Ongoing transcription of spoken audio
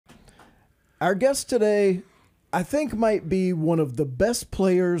Our guest today, I think, might be one of the best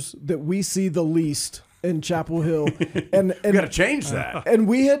players that we see the least in Chapel Hill. And We got to change that. And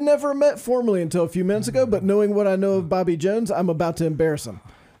we had never met formally until a few minutes ago, but knowing what I know of Bobby Jones, I'm about to embarrass him.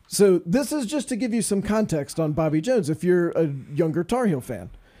 So this is just to give you some context on Bobby Jones if you're a younger Tar Heel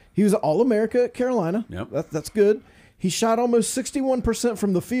fan. He was All-America at Carolina. Yep. That's good. He shot almost 61%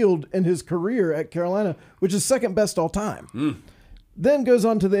 from the field in his career at Carolina, which is second best all time. Then goes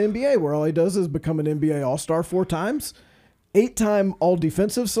on to the NBA, where all he does is become an NBA All-Star 4 times. 8-time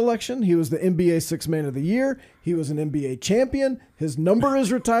All-Defensive selection. He was the NBA Sixth Man of the Year. He was an NBA champion. His number is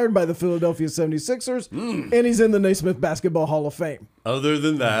retired by the Philadelphia 76ers. And he's in the Naismith Basketball Hall of Fame. Other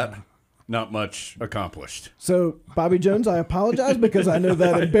than that, not much accomplished. So, Bobby Jones, I apologize because I know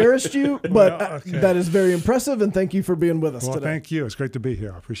that embarrassed you, but that is very impressive, and thank you for being with us today. Thank you. It's great to be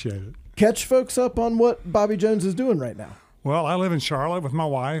here. I appreciate it. Catch folks up on what Bobby Jones is doing right now. Well, I live in Charlotte with my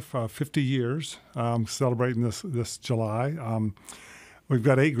wife, 50 years, celebrating this July. We've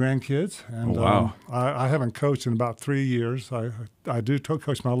got 8 grandkids, and I haven't coached in about 3 years. I do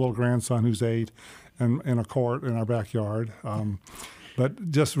coach my little grandson who's 8 in a court in our backyard.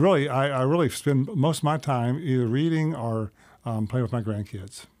 But just really, I really spend most of my time either reading or playing with my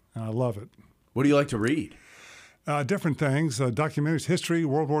grandkids, and I love it. What do you like to read? Different things, documentaries, history,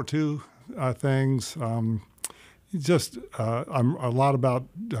 World War II things. I'm a lot about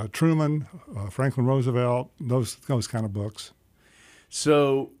Truman, Franklin Roosevelt, those kind of books.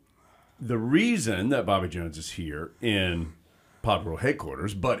 So the reason that Bobby Jones is here in Pod World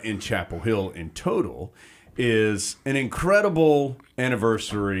headquarters, but in Chapel Hill in total, is an incredible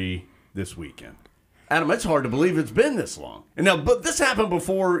anniversary this weekend. Adam, it's hard to believe it's been this long. And now, but this happened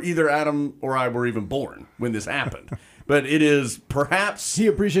before either Adam or I were even born when this happened. But it is perhaps... He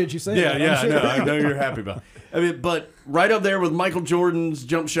appreciates you saying that. Yeah, I'm sure. I know you're happy about it. I mean, but right up there with Michael Jordan's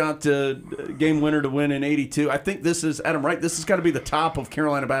jump shot to game winner to win in '82, I think this is, Adam, right? This has got to be the top of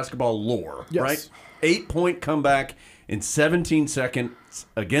Carolina basketball lore, yes. Right? 8-point comeback in 17 seconds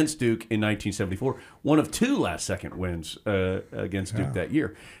against Duke in 1974. One of 2 last-second wins against Duke that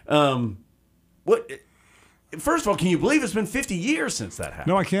year. First of all, can you believe it's been 50 years since that happened?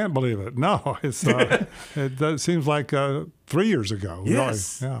 No, I can't believe it. No, it seems like 3 years ago.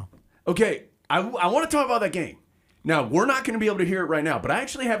 Yes. Really. Yeah. Okay, I want to talk about that game. Now, we're not going to be able to hear it right now, but I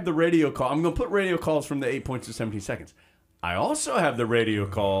actually have the radio call. I'm going to put radio calls from the 8 points in 17 seconds. I also have the radio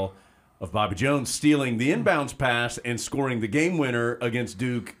call of Bobby Jones stealing the inbounds pass and scoring the game winner against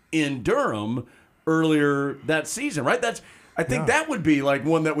Duke in Durham earlier that season, right? I think that would be like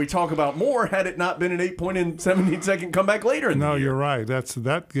one that we talk about more had it not been an 8-point and 17-second comeback later in the year. No, you're right.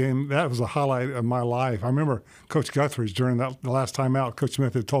 That game, that was a highlight of my life. I remember Coach Guthridge during the last time out, Coach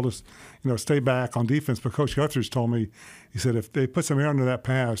Smith had told us, stay back on defense. But Coach Guthridge told me, he said, if they put some air under that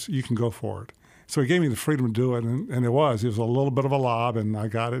pass, you can go for it. So he gave me the freedom to do it, and it was a little bit of a lob, and I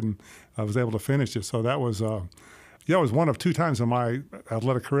got it, and I was able to finish it. So that was one of 2 times in my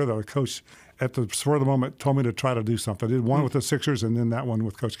athletic career that a coach at the spur of the moment told me to try to do something. I did one with the Sixers and then that one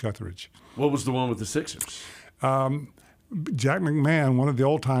with Coach Guthridge. What was the one with the Sixers? Jack McMahon, one of the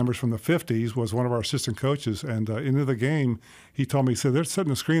old-timers from the 50s, was one of our assistant coaches. And into the game, he told me, he said, they're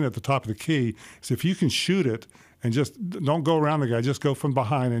setting a screen at the top of the key. He said, if you can shoot it and just don't go around the guy, just go from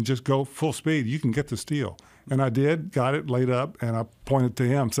behind and just go full speed, you can get the steal. And I did, got it laid up, and I pointed to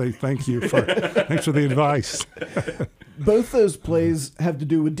him, say thanks for the advice. Both those plays have to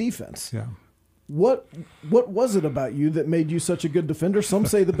do with defense. Yeah. What was it about you that made you such a good defender? Some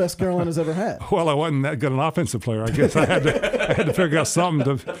say the best Carolina's ever had. Well, I wasn't that good an offensive player. I guess I had to figure out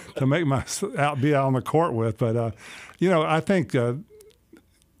something to make be out on the court with. But I think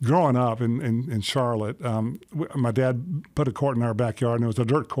growing up in Charlotte, my dad put a court in our backyard, and it was a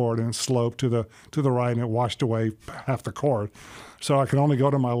dirt court, and it sloped to the right, and it washed away half the court. So I could only go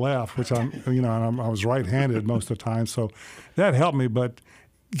to my left, which I was right-handed most of the time. So that helped me. But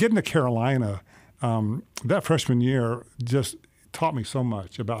getting to Carolina. That freshman year just taught me so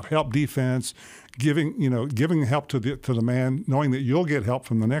much about help defense, giving help to the man, knowing that you'll get help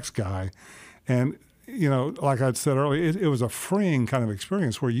from the next guy, and like I said earlier, it was a freeing kind of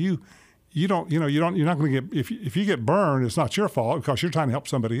experience where you're not going to get if you get burned, it's not your fault because you're trying to help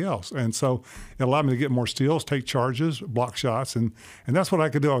somebody else, and so it allowed me to get more steals, take charges, block shots, and that's what I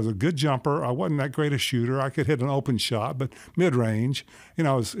could do. I was a good jumper. I wasn't that great a shooter. I could hit an open shot, but mid range.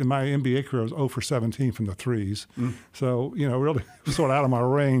 I was in my NBA career, I was 0 for 17 from the threes. So really sort of out of my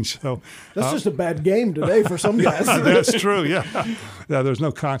range. So that's just a bad game today for some guys. That's true. Yeah. There's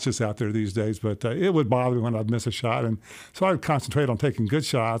no conscience out there these days, but it would bother me when I'd miss a shot, and so I'd concentrate on taking good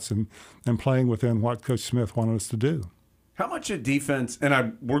shots and playing within what Coach Smith wanted us to do. How much of defense,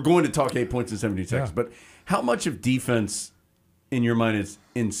 and we're going to talk 8 points in 17 seconds, but how much of defense in your mind is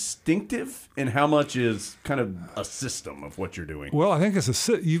instinctive and how much is kind of a system of what you're doing? Well, I think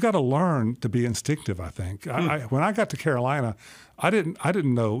you've got to learn to be instinctive, I think. When I got to Carolina, I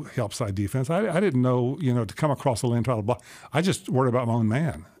didn't know help side defense. I didn't know, to come across the lane, try to block. I just worried about my own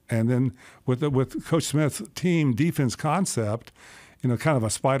man. And then with Coach Smith's team defense concept, kind of a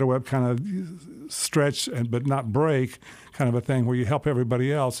spider web kind of stretch but not break kind of a thing where you help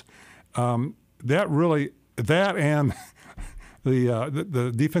everybody else. That and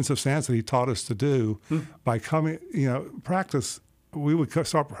the defensive stance that he taught us to do by coming, practice. We would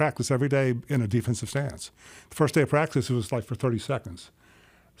start practice every day in a defensive stance. The first day of practice it was like for 30 seconds.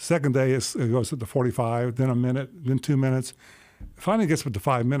 Second day it goes to 45, then a minute, then 2 minutes. Finally gets up to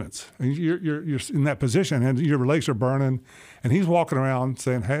 5 minutes. And you're in that position, and your legs are burning, and he's walking around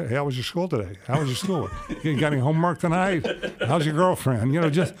saying, "Hey, how was your school today? How was your school? You got any homework tonight? How's your girlfriend?"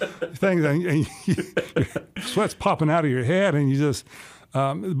 Just things, and your sweat's popping out of your head, and you just.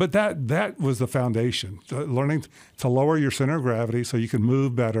 But that was the foundation, learning to lower your center of gravity so you can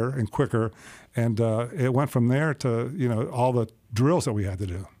move better and quicker, and it went from there to all the drills that we had to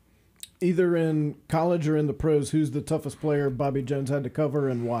do. Either in college or in the pros, who's the toughest player Bobby Jones had to cover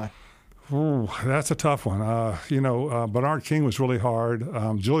and why? Ooh, that's a tough one. Bernard King was really hard.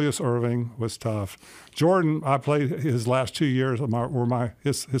 Julius Irving was tough. Jordan, I played his last 2 years.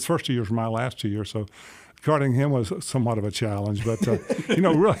 His first 2 years were my last 2 years. So guarding him was somewhat of a challenge. But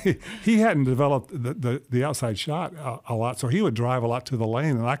really, he hadn't developed the outside shot a lot. So he would drive a lot to the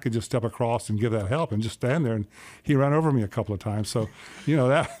lane, and I could just step across and give that help and just stand there. And he ran over me a couple of times. So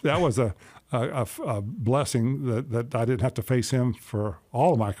that was a blessing that I didn't have to face him for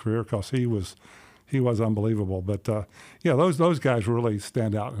all of my career because he was unbelievable. But those guys really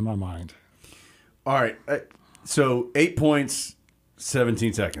stand out in my mind. All right, so 8 points,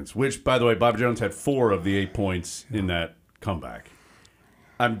 17 seconds. Which, by the way, Bobby Jones had 4 of the 8 points in that comeback.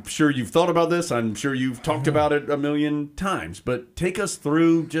 I'm sure you've thought about this. I'm sure you've talked about it a million times. But take us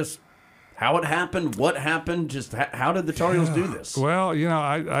through just how it happened, what happened, just how did the Tar Heels do this? Well,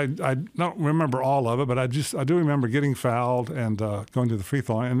 I don't remember all of it, but I do remember getting fouled and going to the free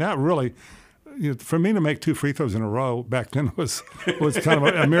throw line. And that really, for me to make 2 free throws in a row back then was kind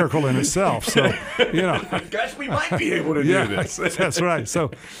of a miracle in itself. So, Gosh, we might be able to do this. That's right. So,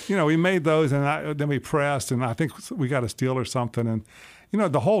 we made those, and then we pressed, and I think we got a steal or something. And,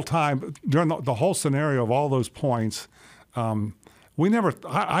 the whole time, during the whole scenario of all those points, I never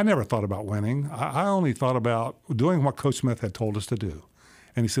thought about winning. I only thought about doing what Coach Smith had told us to do.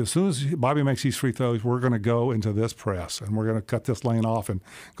 And he said, as soon as Bobby makes these free throws, we're going to go into this press, and we're going to cut this lane off and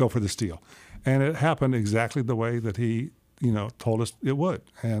go for the steal. And it happened exactly the way that he, told us it would.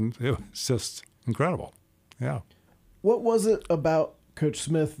 And it was just incredible. Yeah. What was it about Coach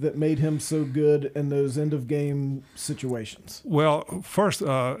Smith that made him so good in those end-of-game situations? Well, first,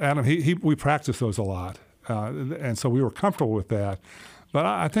 Adam, we practiced those a lot. And so we were comfortable with that. But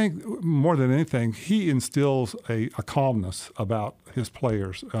I think more than anything, he instills a calmness about his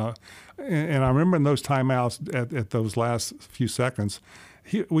players. And I remember in those timeouts at those last few seconds,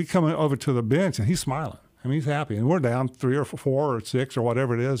 we come over to the bench and he's smiling. I mean, he's happy. And we're down 3 or 4 or 6 or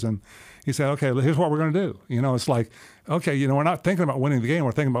whatever it is. And he said, okay, here's what we're going to do. It's like, okay, we're not thinking about winning the game.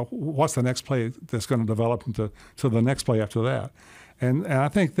 We're thinking about what's the next play that's going to develop into the next play after that. And I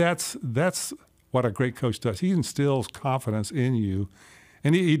think that's what a great coach does. He instills confidence in you.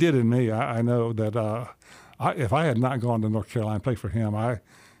 And he did in me. I know that if I had not gone to North Carolina and played for him, I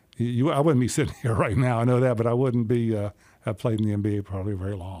wouldn't be sitting here right now. I know that, but I wouldn't have played in the NBA probably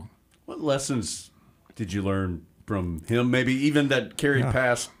very long. What lessons did you learn from him, maybe even that carried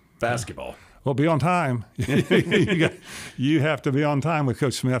past basketball? Well, be on time. You have to be on time with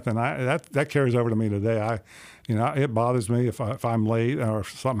Coach Smith, and that carries over to me today. It bothers me if I'm late or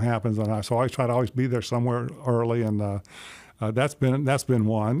if something happens, so I always try to always be there somewhere early, and that's been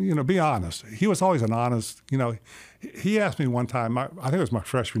one. Be honest. He was always an honest. He asked me one time. I think it was my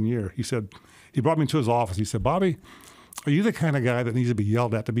freshman year. He brought me into his office. He said, "Bobby, are you the kind of guy that needs to be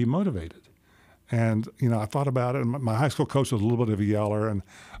yelled at to be motivated?" And I thought about it. And my high school coach was a little bit of a yeller, and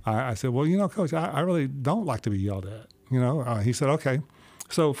I said, "Well, Coach, I really don't like to be yelled at." He said, "Okay."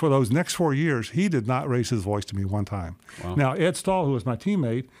 So for those next 4 years, he did not raise his voice to me one time. Wow. Now, Ed Stahl, who was my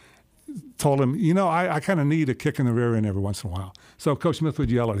teammate, told him, I kind of need a kick in the rear end every once in a while. So Coach Smith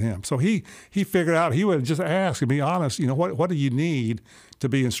would yell at him. So he figured out, he would just ask and be honest, what do you need to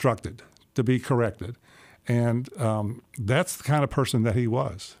be instructed, to be corrected? And that's the kind of person that he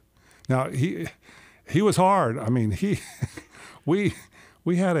was. Now, he was hard. I mean, we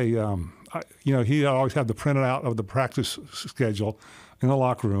had a he always had the printed out of the practice schedule in the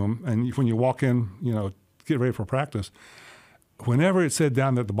locker room. And when you walk in, get ready for practice, whenever it said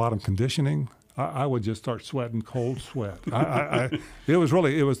down at the bottom conditioning, I would just start sweating cold sweat.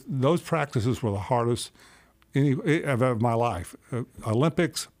 Those practices were the hardest of my life.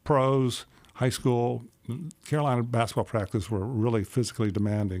 Olympics, pros, high school, Carolina basketball practice were really physically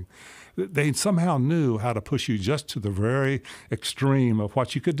demanding. They somehow knew how to push you just to the very extreme of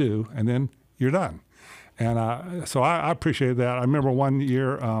what you could do, and then you're done. And so I appreciated that. I remember one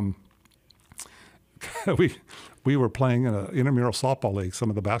year we were playing in an intramural softball league, some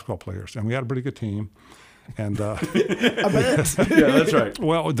of the basketball players, and we had a pretty good team. And I bet. Yeah, that's right.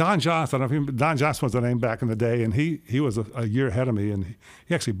 Well, Don Johnson, Don Johnson was the name back in the day, and he was a year ahead of me, and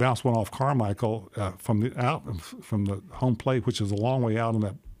he actually bounced one off Carmichael from the home plate, which is a long way out in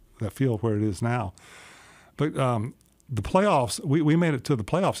that field where it is now. But the playoffs, we made it to the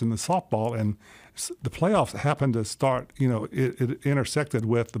playoffs in the softball, and the playoffs happened to start. It intersected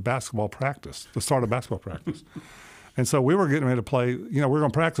with the basketball practice, the start of basketball practice. And so we were getting ready to play. We were going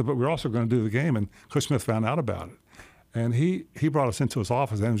to practice, but we were also going to do the game. And Coach Smith found out about it, and he brought us into his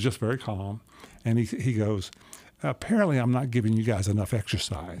office, and it was just very calm. And he goes, "Apparently, I'm not giving you guys enough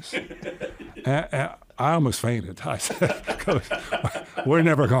exercise." I almost fainted. I said, "Coach, we're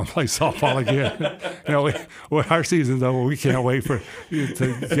never going to play softball again. Our season's over. We can't wait for you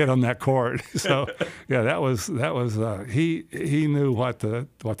to get on that court." So, yeah, that was he knew what to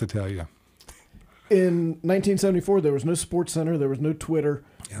tell you. In 1974, there was no Sports Center. There was no Twitter.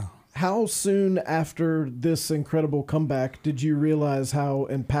 Yeah. How soon after this incredible comeback did you realize how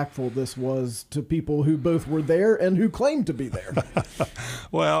impactful this was to people who both were there and who claimed to be there?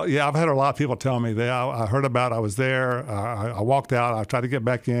 Well, yeah, I've had a lot of people tell me that. I heard about it. I was there. I walked out. I tried to get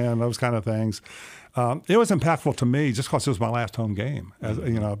back in, those kind of things. It was impactful to me just because it was my last home game. As,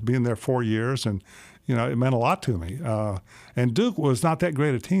 being there 4 years, and it meant a lot to me. And Duke was not that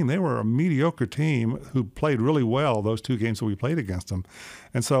great a team. They were a mediocre team who played really well those 2 games that we played against them.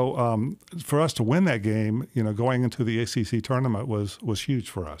 And so for us to win that game, going into the ACC tournament was huge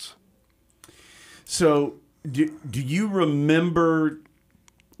for us. So do you remember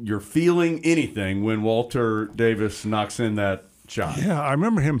you're feeling anything when Walter Davis knocks in that shot? Yeah, I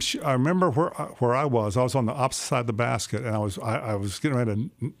remember him. I remember where I was. I was on the opposite side of the basket, and I was getting ready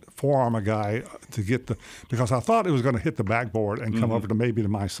to forearm a guy to get because I thought it was going to hit the backboard and come over to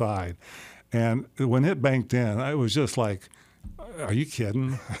my side. And when it banked in, it was just like, "Are you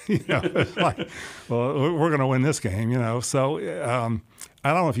kidding?" It's like, well, we're going to win this game, So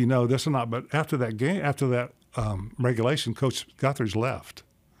I don't know if you know this or not, but after that regulation, Coach Guthridge left.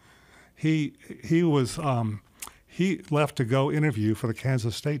 He left to go interview for the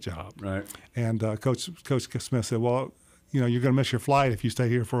Kansas State job. Right. And Coach Smith said, "Well, you're going to miss your flight if you stay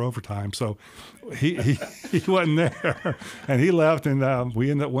here for overtime." So he wasn't there, and he left, and we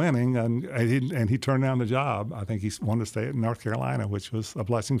ended up winning, and he turned down the job. I think he wanted to stay in North Carolina, which was a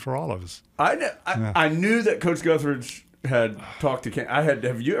blessing for all of us. I knew that Coach Guthridge had talked to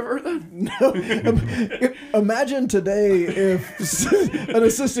have you ever heard that? No. Imagine today if an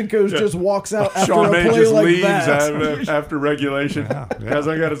assistant coach just walks out after Sean a May play just like leaves that. After regulation. Guys,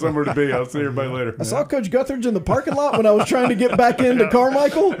 I got somewhere to be. I'll see everybody later. I saw Coach Guthridge in the parking lot when I was trying to get back into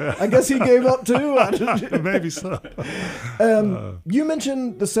Carmichael. I guess he gave up too. Maybe so. You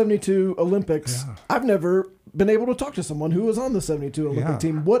mentioned the 72 Olympics. Yeah. I've never been able to talk to someone who was on the 72 Olympic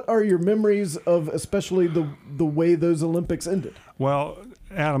team. What are your memories of especially the way those Olympics ended? Well,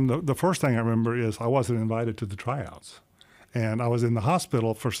 Adam, the first thing I remember is I wasn't invited to the tryouts. And I was in the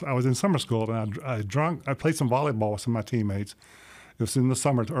hospital. I was in summer school, and I played some volleyball with some of my teammates. It was in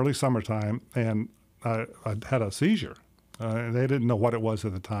the early summertime, and I had a seizure. They didn't know what it was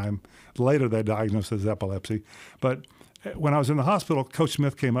at the time. Later, they diagnosed it as epilepsy. But when I was in the hospital, Coach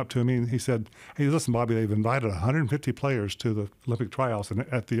Smith came up to me and he said, "Hey, listen, Bobby, they've invited 150 players to the Olympic tryouts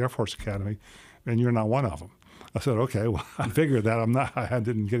at the Air Force Academy, and you're not one of them." I said, "Okay, well, I figured that. I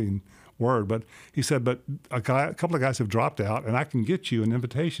didn't get any word." But he said, "But a couple of guys have dropped out, and I can get you an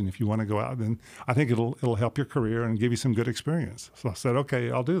invitation if you want to go out. And I think it'll help your career and give you some good experience." So I said,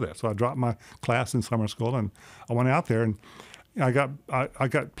 "Okay, I'll do that." So I dropped my class in summer school, and I went out there, and I got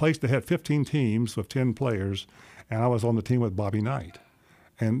placed ahead 15 teams with 10 players. And I was on the team with Bobby Knight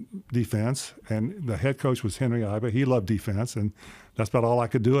and defense. And the head coach was Henry Iba. He loved defense, and that's about all I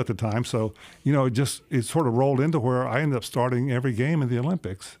could do at the time. So, it sort of rolled into where I ended up starting every game in the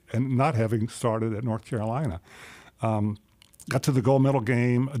Olympics and not having started at North Carolina. Got to the gold medal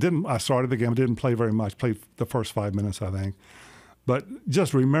game. I started the game. I didn't play very much. Played the first 5 minutes, I think. But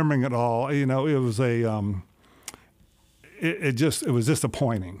just remembering it all, it was it was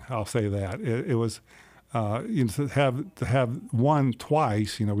disappointing. I'll say that it was. To have won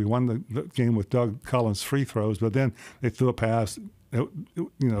twice, we won the game with Doug Collins' free throws, but then they threw a pass.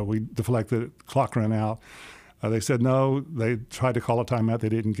 We deflected it, clock ran out. They said no. They tried to call a timeout. They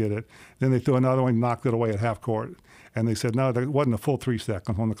didn't get it. Then they threw another one, knocked it away at half court. And they said no, there wasn't a full 3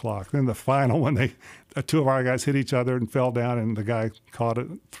 seconds on the clock. Then the final one, two of our guys hit each other and fell down, and the guy caught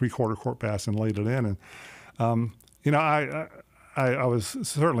it, 3/4 court pass, and laid it in. And I was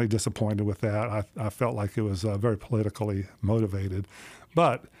certainly disappointed with that. I felt like it was very politically motivated.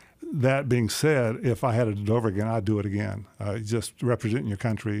 But that being said, if I had to do it over again, I'd do it again. Just representing your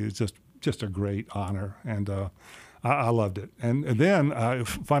country is just a great honor, and I loved it. And then,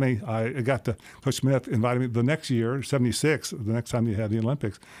 funny, I got to Coach Smith invited me the next year, '76, the next time they had the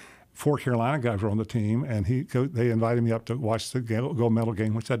Olympics. 4 Carolina guys were on the team, and they invited me up to watch the gold medal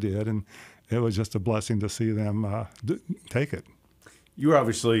game, which I did, and it was just a blessing to see them take it. You were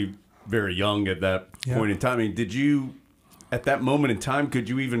obviously very young at that point in time. I mean, did you, at that moment in time, could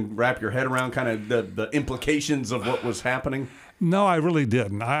you even wrap your head around kind of the implications of what was happening? No, I really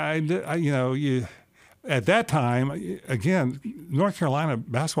didn't. At that time, again, North Carolina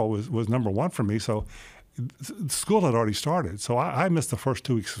basketball was number one for me. So school had already started. So I missed the first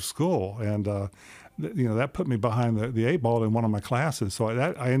 2 weeks of school, and that put me behind the 8 ball in one of my classes. So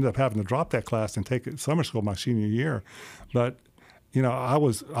I ended up having to drop that class and take summer school my senior year. But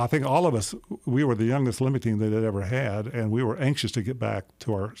I think all of us, we were the youngest Olympic team they'd ever had, and we were anxious to get back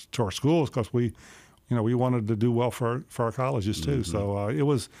to our schools because we wanted to do well for our colleges too. Mm-hmm. So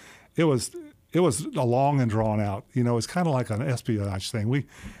it was a long and drawn out. It's kind of like an espionage thing.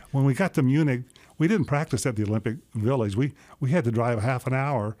 When we got to Munich, we didn't practice at the Olympic Village. We had to drive half an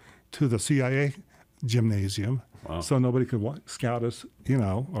hour to the CIA gymnasium, so nobody could scout us,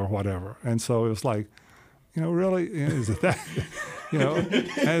 or whatever. And so it was like, really, is it that?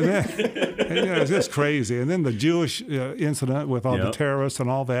 And then it's just crazy. And then the Jewish incident with all the terrorists and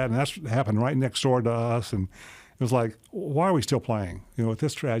all that, and that's happened right next door to us. And it was like, why are we still playing? With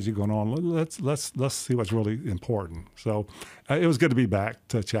this tragedy going on, let's see what's really important. So it was good to be back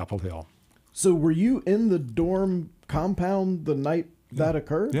to Chapel Hill. So were you in the dorm compound the night that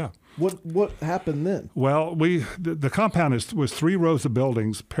occurred? Yeah. What happened then? Well, the compound was 3 rows of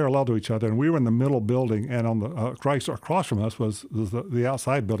buildings parallel to each other, and we were in the middle building, and on the across from us was the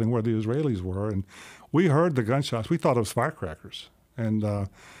outside building where the Israelis were, and we heard the gunshots. We thought it was firecrackers, and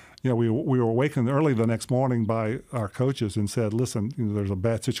we were awakened early the next morning by our coaches and said, "Listen, there's a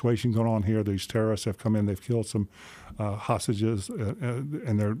bad situation going on here. These terrorists have come in. They've killed some hostages,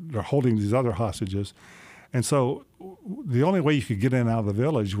 and they're holding these other hostages." And so the only way you could get in and out of the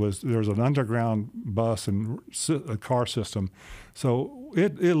village was there was an underground bus and a car system. So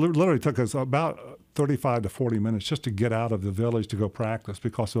it literally took us about 35 to 40 minutes just to get out of the village to go practice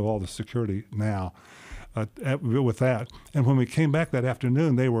because of all the security now with that. And when we came back that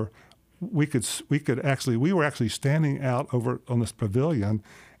afternoon, we were actually standing out over on this pavilion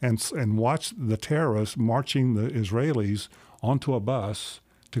and watched the terrorists marching the Israelis onto a bus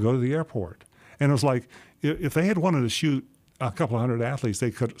to go to the airport. And it was like, if they had wanted to shoot a couple of hundred athletes,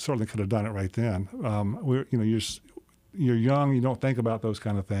 they certainly could have done it right then. You're young, you don't think about those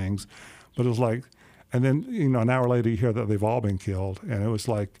kind of things, but it was like, and then an hour later you hear that they've all been killed, and it was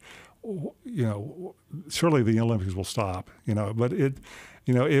like, surely the Olympics will stop, But it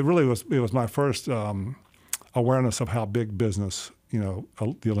really was my first awareness of how big business the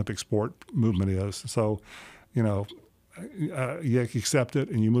Olympic sport movement is. So, you accept it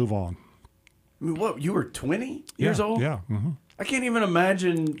and you move on. What, you were 20 years old? Yeah. Mm-hmm. I can't even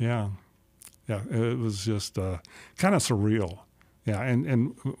imagine. Yeah. It was just kind of surreal. Yeah,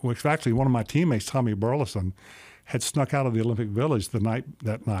 and actually one of my teammates, Tommy Burleson, had snuck out of the Olympic Village that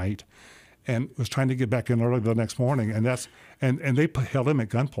night, and was trying to get back in early the next morning, and they held him at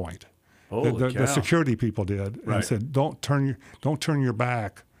gunpoint. The security people did, and said, "Don't turn your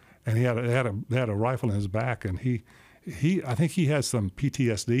back." And they had a rifle in his back, and I think he has some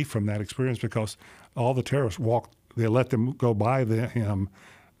PTSD from that experience because all the terrorists they let them go by him,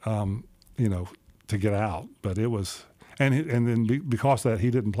 to get out. But it was, and then because of that, he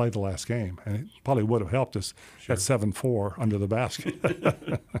didn't play the last game, and it probably would have helped us at 7-4 under the basket.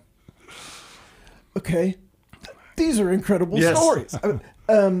 Okay, these are incredible stories.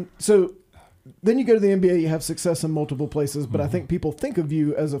 So then you go to the NBA, you have success in multiple places, but I think people think of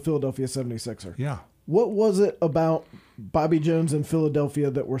you as a Philadelphia 76er. Yeah. What was it about Bobby Jones and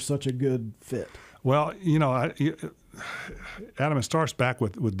Philadelphia that were such a good fit? Well, Adam, it starts back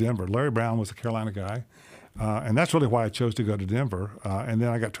with Denver. Larry Brown was a Carolina guy. And that's really why I chose to go to Denver. And then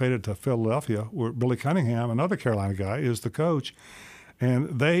I got traded to Philadelphia, where Billy Cunningham, another Carolina guy, is the coach.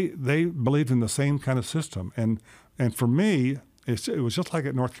 And they believed in the same kind of system. And for me, it was just like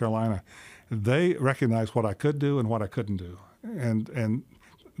at North Carolina. They recognized what I could do and what I couldn't do. And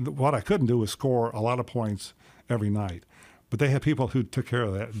what I couldn't do was score a lot of points every night. But they had people who took care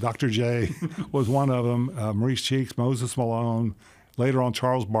of that. Dr. J was one of them, Maurice Cheeks, Moses Malone, later on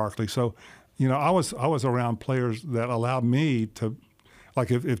Charles Barkley. So, I was around players that allowed me to,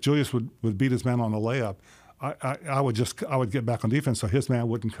 like if Julius would beat his man on a layup, I would get back on defense so his man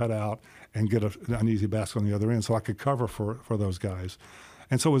wouldn't cut out and get an easy basket on the other end, so I could cover for those guys.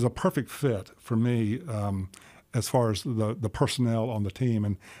 And so it was a perfect fit for me as far as the personnel on the team.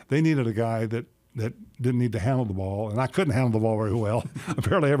 And they needed a guy that didn't need to handle the ball, and I couldn't handle the ball very well. I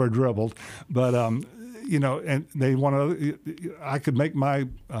barely ever dribbled, but and they wanted. I could make my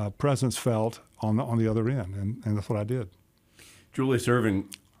presence felt on the other end, and that's what I did. Julius Erving,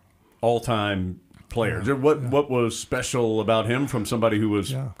 all-time player. Yeah. What was special about him from somebody who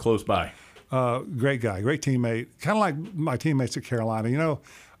was close by? Great guy, great teammate, kind of like my teammates at Carolina.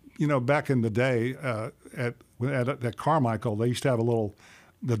 Back in the day at Carmichael, they used to have a little.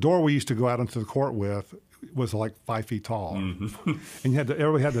 The door we used to go out into the court with was like 5 feet tall, and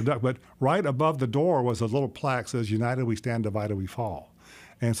everybody had to duck. But right above the door was a little plaque that says "United we stand, divided we fall,"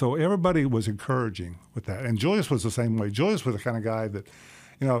 and so everybody was encouraging with that. And Julius was the same way. Julius was the kind of guy that,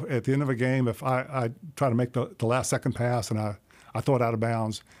 at the end of a game, if I try to make the last second pass and I throw it out of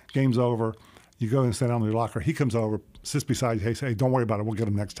bounds, game's over. You go and sit down in your locker. He comes over, sits beside you. Hey, don't worry about it. We'll get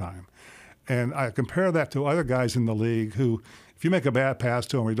him next time. And I compare that to other guys in the league who, if you make a bad pass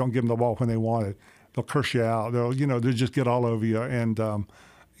to them or you don't give them the ball when they want it, they'll curse you out. They'll just get all over you. And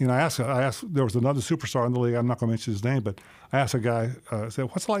I asked. There was another superstar in the league. I'm not going to mention his name, but I asked a guy. I said,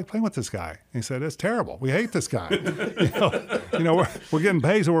 "What's it like playing with this guy?" And he said, "It's terrible. We hate this guy. We're getting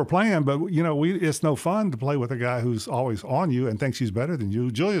paid, so we're playing, but it's no fun to play with a guy who's always on you and thinks he's better than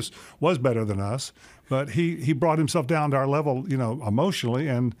you." Julius was better than us, but he brought himself down to our level, emotionally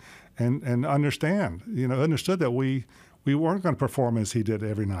and understood that we weren't going to perform as he did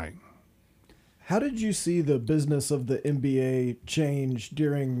every night. How did you see the business of the NBA change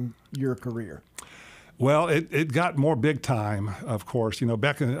during your career? Well, it got more big time, of course.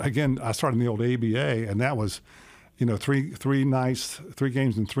 Back again, I started in the old ABA, and that was, three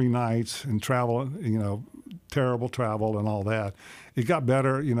games in 3 nights, and travel, terrible travel and all that. It got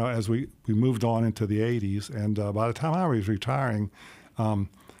better, as we moved on into the 80s, and by the time I was retiring, I'll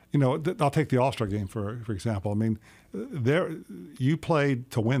take the All-Star game for example. I mean, you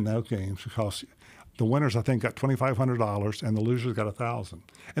played to win those games because the winners, I think, got $2,500 and the losers got $1,000,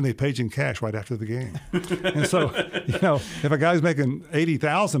 and they paid you in cash right after the game. And so, if a guy's making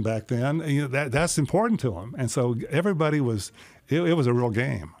 $80,000 back then, that's important to him. And so everybody was, it was a real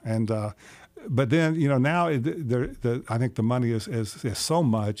game. And but then, now I think the money is so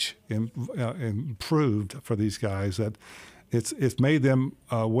much improved for these guys that it's made them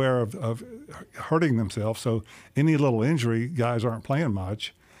aware of hurting themselves. So any little injury, guys aren't playing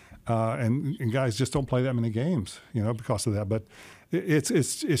much, and guys just don't play that many games, because of that. But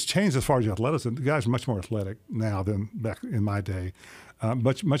it's changed as far as athleticism. The guys are much more athletic now than back in my day.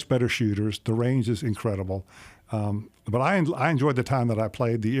 Much better shooters. The range is incredible. But I enjoyed the time that I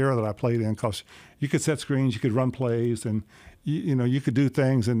played, the era that I played in, because you could set screens, you could run plays, and you could do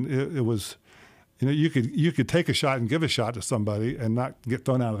things, and it was. You could take a shot and give a shot to somebody and not get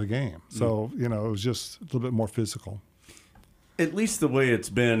thrown out of the game. So, it was just a little bit more physical. At least the way it's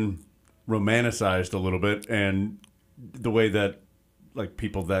been romanticized a little bit, and the way that, like,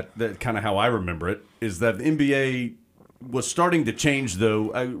 people that kind of how I remember it, is that the NBA was starting to change,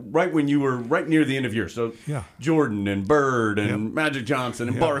 though, right when you were right near the end of yours. So Jordan and Bird and Magic Johnson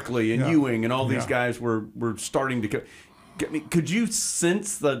and Barkley and Ewing and all these guys were starting to could you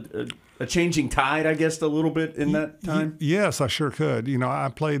sense a changing tide, I guess, a little bit in that time? Yes, I sure could. I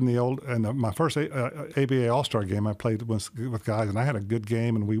played in my first ABA All-Star game. I played with guys, and I had a good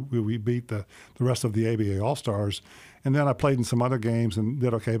game, and we beat the rest of the ABA All-Stars. And then I played in some other games and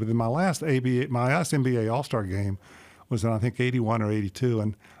did okay. But then my last NBA All-Star game was in, I think, 81 or 82.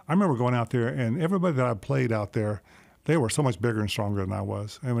 And I remember going out there, and everybody that I played out there, they were so much bigger and stronger than I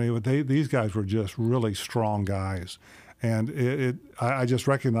was. I mean, these guys were just really strong guys. And I just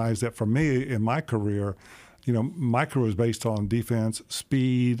recognized that for me in my career, my career was based on defense,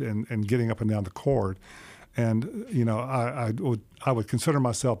 speed, and getting up and down the court. And, I would consider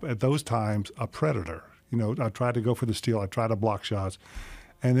myself at those times a predator. I tried to go for the steal. I tried to block shots.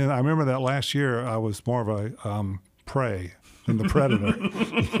 And then I remember that last year I was more of a prey than the predator.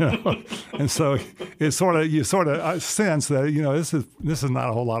 And so it's you sort of sense that this is not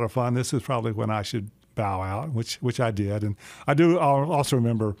a whole lot of fun. This is probably when I should bow out, which I did. And I'll also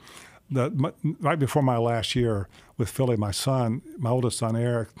remember that right before my last year with Philly, my oldest son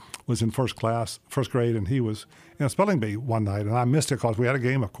Eric was in first grade, and he was in a spelling bee one night, and I missed it because we had a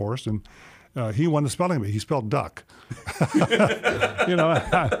game, of course, and he won the spelling bee. He spelled duck.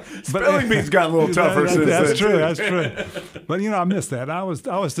 Spelling bee's got a little tougher since that's then. True. That's true. But I missed that. I was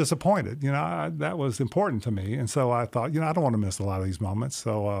disappointed. That was important to me, and so I thought, I don't want to miss a lot of these moments.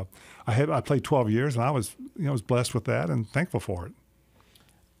 So I played 12 years, and I was blessed with that and thankful for it.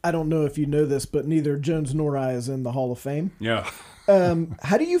 I don't know if you know this, but neither Jones nor I is in the Hall of Fame. Yeah.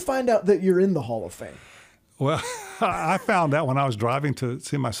 How do you find out that you're in the Hall of Fame? Well, I found out when I was driving to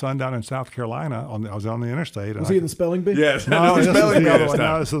see my son down in South Carolina. I was on the interstate. Was he in the spelling bee? Yes. No, this is this is spelling the bee other this one.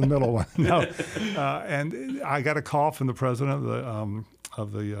 time. No, this is the middle one. No, and I got a call from the president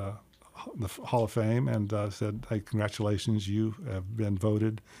of the Hall of Fame and said, "Hey, congratulations! You have been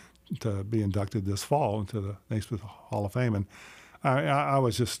voted to be inducted this fall into the Naismith Hall of Fame." And I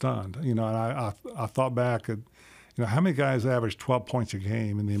was just stunned. And I thought back at how many guys average 12 points a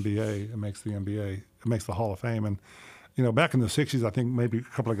game in the NBA. It makes the NBA. It makes the Hall of Fame. And back in the 60s, I think maybe a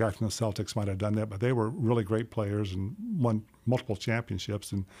couple of guys from the Celtics might have done that, but they were really great players and won multiple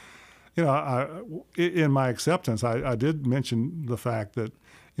championships. And in my acceptance, I did mention the fact that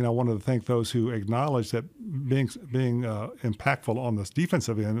I wanted to thank those who acknowledged that being impactful on this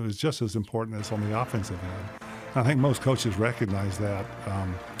defensive end is just as important as on the offensive end. And I think most coaches recognize that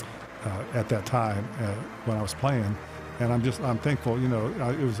at that time when I was playing. And I'm thankful.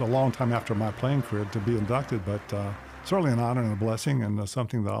 It was a long time after my playing career to be inducted, but certainly an honor and a blessing, and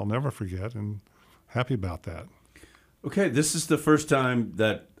something that I'll never forget. And happy about that. Okay, this is the first time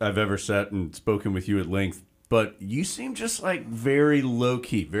that I've ever sat and spoken with you at length, but you seem just like very low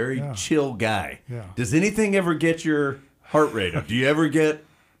key, very chill guy. Yeah. Does anything ever get your heart rate up? Do you ever get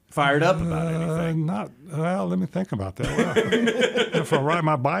fired up about anything? Let me think about that. Well, if I ride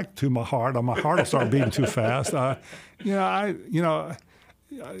my bike too hard, my heart will start beating too fast. If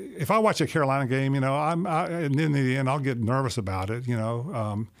I watch a Carolina game, and in the end, I'll get nervous about it.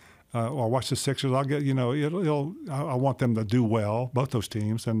 Or watch the Sixers, I'll get, I want them to do well, both those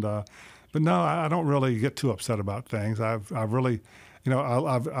teams, and but no, I don't really get too upset about things. I've really,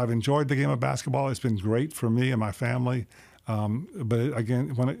 I've enjoyed the game of basketball. It's been great for me and my family. But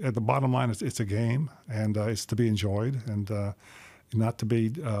again, at the bottom line, it's a game, and it's to be enjoyed, and not to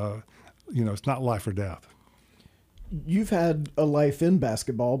be, it's not life or death. You've had a life in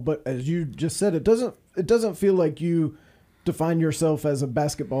basketball, but as you just said, it doesn't feel like you define yourself as a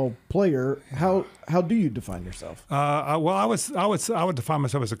basketball player. How do you define yourself? I would define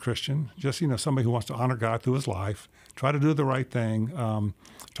myself as a Christian, just somebody who wants to honor God through his life, try to do the right thing,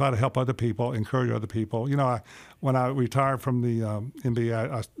 try to help other people, encourage other people. When I retired from the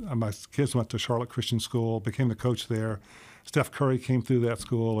NBA, my kids went to Charlotte Christian School, became the coach there. Steph Curry came through that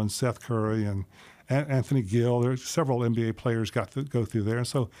school, and Seth Curry and Anthony Gill. There's several NBA players got to go through there, and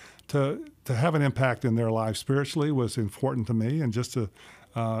so to have an impact in their lives spiritually was important to me, and just to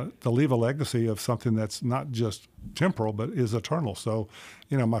leave a legacy of something that's not just temporal but is eternal. So,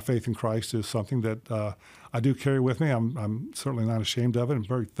 my faith in Christ is something that I do carry with me. I'm certainly not ashamed of it. I'm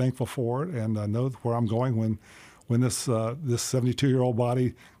very thankful for it, and I know where I'm going when this 72-year-old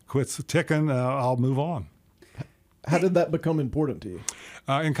body quits ticking. I'll move on. How did that become important to you?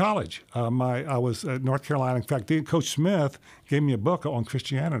 In college, I was at North Carolina. In fact, Coach Smith gave me a book on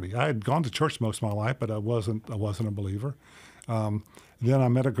Christianity. I had gone to church most of my life, but I wasn't a believer. Then I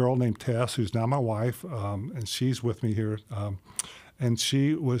met a girl named Tess, who's now my wife, and she's with me here. And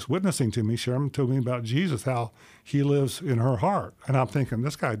she was witnessing to me, sharing to me about Jesus, how he lives in her heart. And I'm thinking,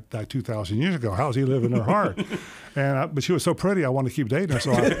 this guy died 2,000 years ago. How does he live in her heart? But she was so pretty, I wanted to keep dating her.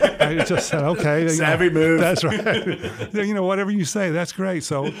 So I just said, okay. Savvy move. That's right. Whatever you say, that's great.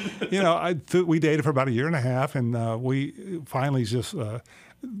 So, we dated for about a year and a half, and we finally just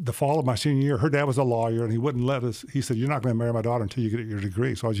the fall of my senior year, her dad was a lawyer, and he wouldn't let us. He said, "You're not going to marry my daughter until you get your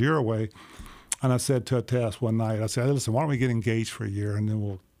degree." So I was a year away. And I said to Tess one night, I said, "Hey, listen, why don't we get engaged for a year, and then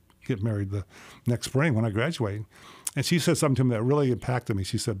we'll get married the next spring when I graduate." And she said something to me that really impacted me.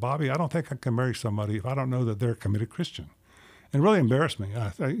 She said, "Bobby, I don't think I can marry somebody if I don't know that they're a committed Christian." And it really embarrassed me.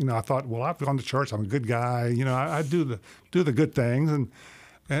 I thought, well, I've gone to church. I'm a good guy. I do the good things.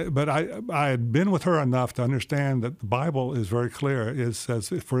 But I had been with her enough to understand that the Bible is very clear. It says,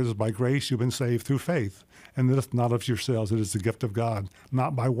 "For it is by grace you've been saved through faith. And this not of yourselves, it is the gift of God,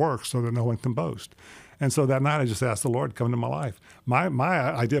 not by works, so that no one can boast." And so that night I just asked the Lord to come into my life. My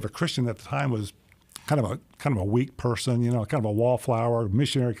idea of a Christian at the time was kind of a weak person, kind of a wallflower,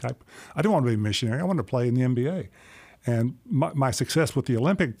 missionary type. I didn't want to be a missionary. I wanted to play in the NBA. And my success with the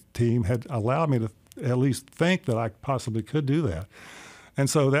Olympic team had allowed me to at least think that I possibly could do that. And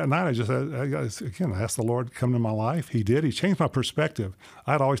so that night I asked the Lord to come into my life. He did. He changed my perspective.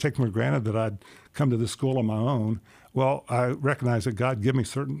 I'd always taken for granted that I'd come to this school on my own. Well, I recognized that God had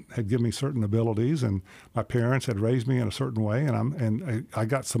given me certain abilities, and my parents had raised me in a certain way, and I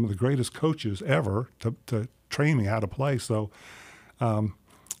got some of the greatest coaches ever to train me how to play. So,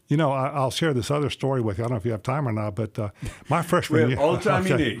 I'll share this other story with you. I don't know if you have time or not, but my freshman year, all the time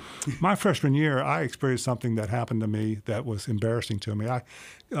you need. My freshman year, I experienced something that happened to me that was embarrassing to me.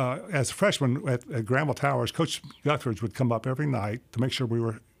 As a freshman at Granville Towers, Coach Guthridge would come up every night to make sure we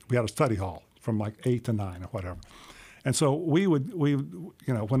had a study hall from like 8 to 9 or whatever. And so we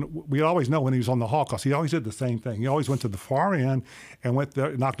always know when he was on the hall, because he always did the same thing. He always went to the far end and went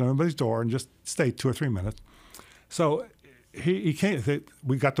there, knocked on everybody's door, and just stayed 2 or 3 minutes. So he came.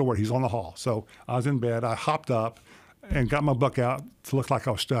 We got to where he's on the hall. So I was in bed. I hopped up and got my book out to look like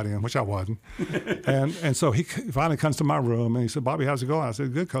I was studying, which I wasn't. and so he finally comes to my room and he said, "Bobby, how's it going?" I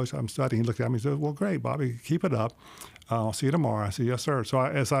said, "Good, Coach. I'm studying." He looked at me and said, "Well, great, Bobby. Keep it up. I'll see you tomorrow." I said, "Yes, sir." So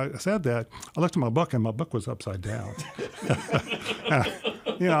as I said that, I looked at my book, and my book was upside down.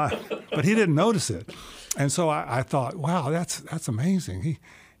 But he didn't notice it. And so I thought, wow, that's amazing.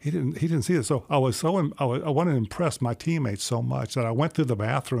 He didn't see it. So I wanted to impress my teammates so much that I went through the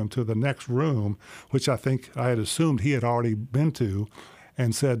bathroom to the next room, which I think I had assumed he had already been to,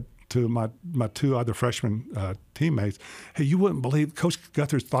 and said to my 2 other freshman teammates, "Hey, you wouldn't believe Coach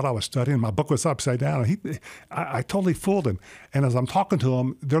Guthridge thought I was studying. My book was upside down." And I totally fooled him. And as I'm talking to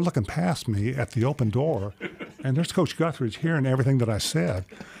them, they're looking past me at the open door, and there's Coach Guthridge hearing everything that I said.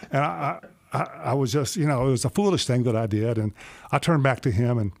 And I was just, it was a foolish thing that I did. And I turned back to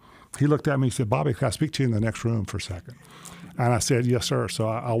him, and he looked at me and said, "Bobby, can I speak to you in the next room for a second?" And I said, "Yes, sir." So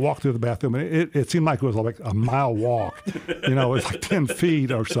I walked through the bathroom, and it seemed like it was like a mile walk. It was like 10 feet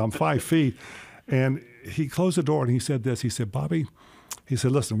or some 5 feet. And he closed the door, and he said this. He said, "Bobby," he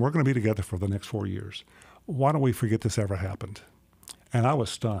said, "listen, we're going to be together for the next 4 years. Why don't we forget this ever happened?" And I was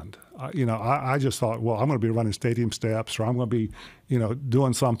stunned. I just thought, well, I'm going to be running stadium steps, or I'm going to be,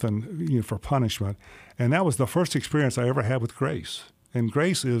 doing something, for punishment. And that was the first experience I ever had with grace. And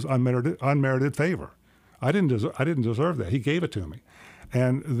grace is unmerited favor. I didn't deserve that. He gave it to me.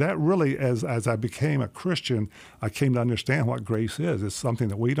 And that really, as I became a Christian, I came to understand what grace is. It's something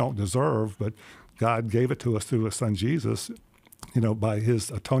that we don't deserve, but God gave it to us through His Son Jesus, by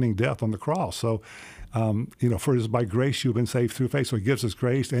His atoning death on the cross. So, for it is by grace you've been saved through faith. So He gives us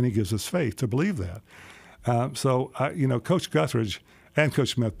grace and He gives us faith to believe that. Coach Guthridge and Coach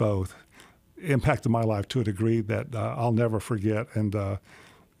Smith both impacted my life to a degree that I'll never forget, and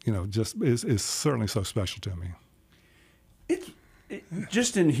just is certainly so special to me.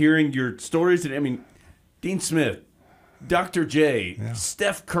 Just in hearing your stories, Dean Smith, Dr. J,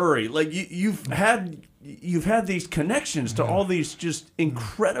 Steph Curry, like you've had these connections to all these just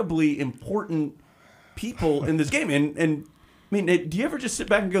incredibly important people in this game, and do you ever just sit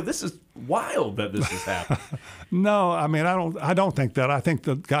back and go, "This is wild that this has happened"? No, I don't think that. I think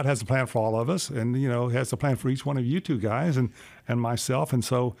that God has a plan for all of us, and He has a plan for each one of you 2 guys and myself. And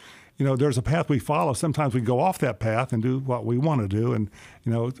so, there's a path we follow. Sometimes we go off that path and do what we want to do, and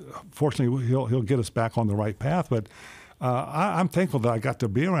fortunately, He'll get us back on the right path. But I'm thankful that I got to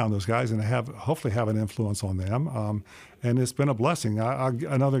be around those guys and hopefully have an influence on them. And it's been a blessing.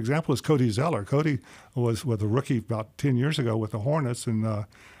 Another example is Cody Zeller. Cody was a rookie about 10 years ago with the Hornets, and a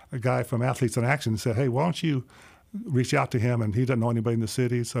guy from Athletes in Action said, "Hey, why don't you reach out to him?" And he doesn't know anybody in the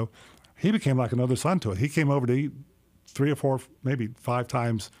city. So he became like another son to it. He came over to eat 3 or 4, maybe 5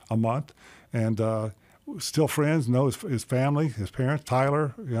 times a month, and still friends, knows his family, his parents,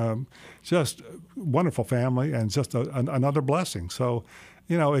 Tyler, just wonderful family, and just another blessing. So,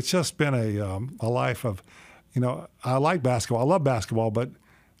 it's just been a life of, I like basketball. I love basketball, but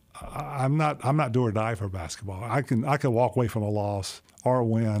I'm not do or die for basketball. I can walk away from a loss or a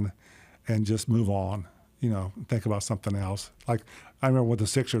win and just move on, think about something else. Like I remember with the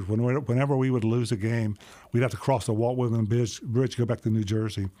Sixers, whenever we would lose a game, we'd have to cross the Walt Whitman Bridge, go back to New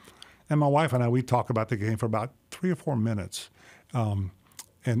Jersey. And my wife and I, we'd talk about the game for about 3 or 4 minutes.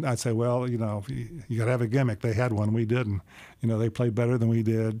 And I'd say, well, you got to have a gimmick. They had one. We didn't. They played better than we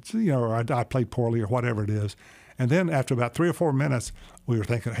did, or I played poorly or whatever it is. And then after about 3 or 4 minutes, we were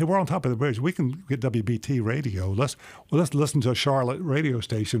thinking, hey, we're on top of the bridge. We can get WBT radio. Let's listen to a Charlotte radio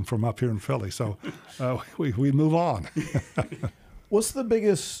station from up here in Philly. So we move on. What's the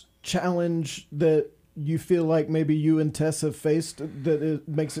biggest challenge that you feel like maybe you and Tess have faced that it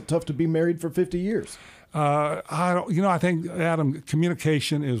makes it tough to be married for 50 years? I don't. I think, Adam,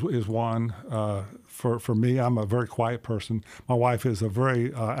 communication is one. For me, I'm a very quiet person. My wife is a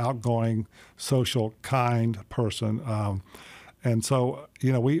very outgoing, social, kind person, and so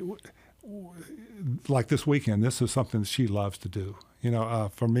we like this weekend. This is something she loves to do.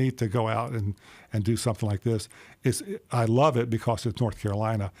 For me to go out and do something like this, I love it because it's North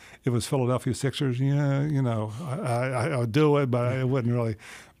Carolina. If it was Philadelphia Sixers, I would do it, but I wouldn't really.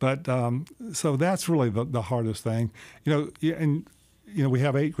 But so that's really the hardest thing. We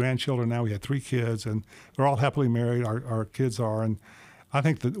have 8 grandchildren now. We have 3 kids, and they're all happily married. Our kids are, and I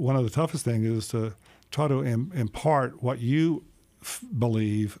think that one of the toughest things is to try to impart what you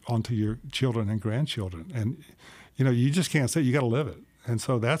believe onto your children and grandchildren, and you just can't say. You got to live it, and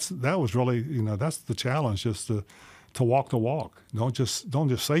so that was really that's the challenge, just to walk the walk. Don't just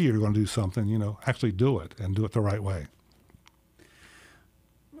say you're going to do something. Actually do it and do it the right way.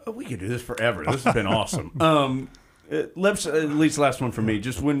 We could do this forever. This has been awesome. Let's at least last one for me.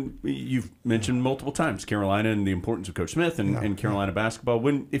 Just when you've mentioned multiple times Carolina and the importance of Coach Smith and Carolina basketball.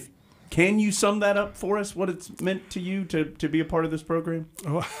 Can you sum that up for us? What it's meant to you to be a part of this program?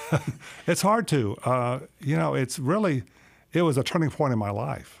 Well, it's hard to. It's really. It was a turning point in my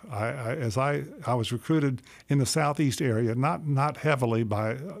life. I was recruited in the Southeast area, not heavily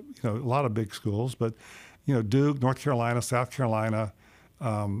by a lot of big schools, but Duke, North Carolina, South Carolina,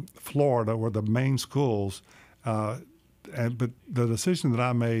 Florida were the main schools. But the decision that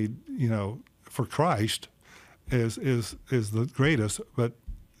I made, for Christ, is the greatest. But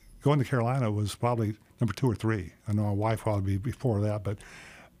going to Carolina was probably number 2 or 3. I know my wife probably be before that, but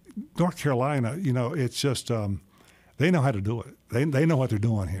North Carolina, it's just they know how to do it. They know what they're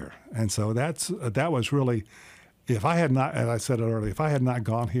doing here, and so that was really. If I had not, as I said it earlier, if I had not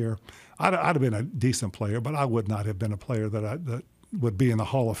gone here, I'd have been a decent player, but I would not have been a player that would be in the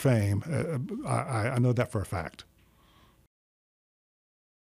Hall of Fame. I know that for a fact.